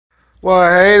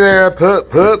Well, hey there, puppy.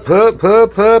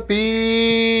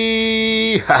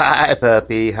 Hi,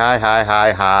 puppy.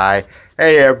 Hi.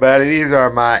 Hey, everybody. These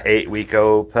are my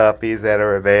 8-week-old puppies that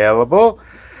are available.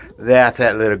 That's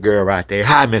that little girl right there.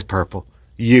 Hi, Miss Purple.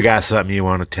 You got something you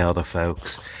want to tell the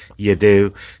folks? You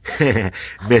do?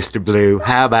 Mr. Blue,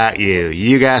 how about you?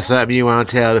 You got something you want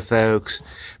to tell the folks?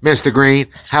 Mr. Green,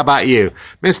 how about you?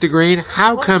 Mr. Green,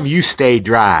 how come you stay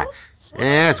dry?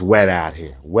 It's wet out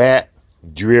here. Wet.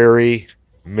 Dreary,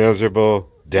 miserable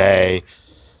day.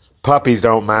 Puppies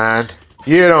don't mind.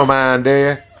 You don't mind, do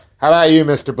you? How about you,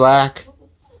 Mr. Black?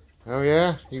 Oh,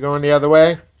 yeah? You going the other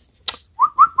way?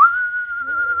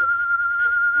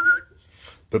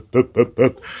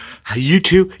 You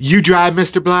two? You drive,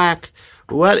 Mr. Black?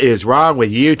 What is wrong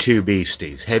with you two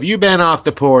beasties? Have you been off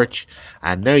the porch?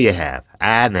 I know you have.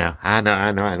 I know.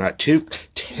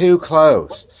 Too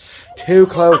close. Too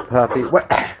close, puppy.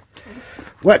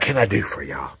 What can I do for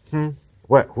y'all?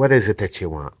 What is it that you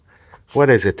want? What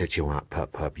is it that you want,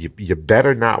 pup? You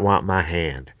better not want my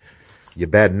hand. You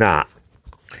better not.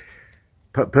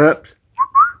 Pups.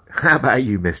 How about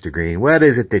you, Mr. Green? What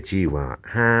is it that you want,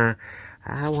 huh?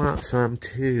 I want some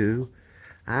too.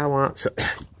 I want some.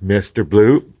 Mr.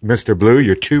 Blue,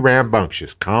 you're too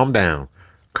rambunctious. Calm down.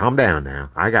 Calm down now.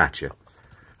 I got you.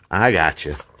 How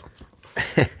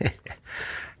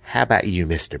about you,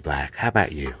 Mr. Black? How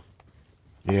about you?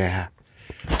 Yeah.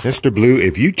 Mr. Blue,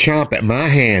 if you chomp at my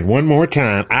hand one more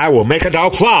time, I will make a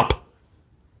dog flop.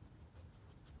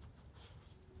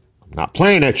 I'm not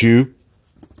playing at you.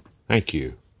 Thank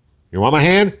you. You want my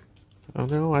hand? Oh,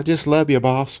 no, I just love you,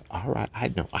 boss. All right, I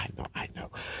know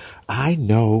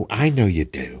you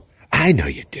do. I know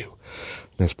you do.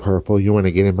 Miss Purple, you want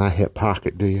to get in my hip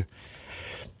pocket, do you?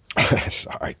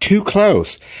 Sorry, too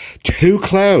close. Too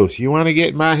close. You want to get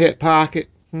in my hip pocket?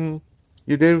 You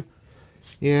do?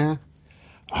 Yeah.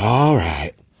 All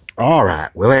right.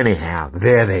 Well, anyhow,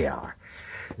 there they are.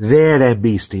 There them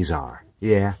beasties are.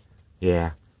 Yeah.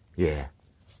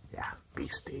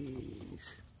 Beasties.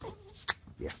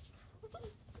 Yeah.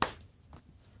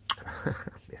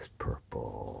 Miss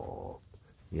Purple.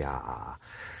 Yeah.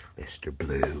 Mr.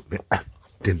 Blue.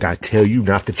 Didn't I tell you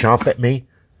not to chomp at me?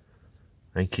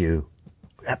 Thank you.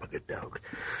 Have a good dog.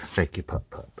 Thank you,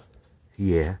 pup.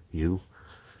 Yeah, you.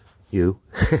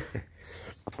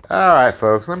 All right,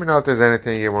 folks. Let me know if there's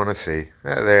anything you want to see.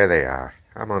 There they are.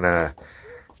 I'm going to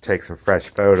take some fresh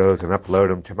photos and upload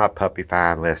them to my puppy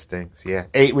find listings. Yeah.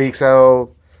 8 weeks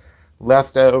old.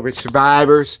 Leftover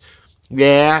survivors.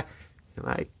 Yeah.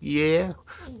 Yeah.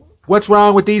 What's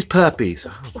wrong with these puppies?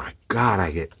 Oh, my God.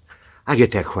 I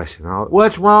get that question all.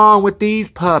 What's wrong with these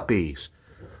puppies?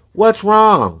 What's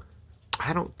wrong?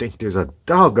 I don't think there's a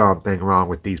doggone thing wrong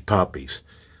with these puppies.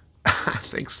 I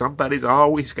think somebody's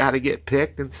always got to get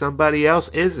picked and somebody else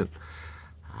isn't.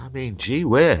 I mean, gee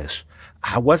whiz.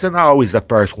 I wasn't always the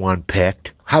first one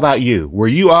picked. How about you? Were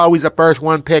you always the first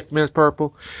one picked, Miss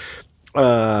Purple?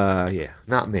 Yeah,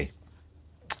 not me.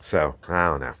 So, I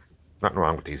don't know. Nothing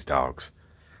wrong with these dogs.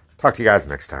 Talk to you guys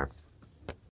next time.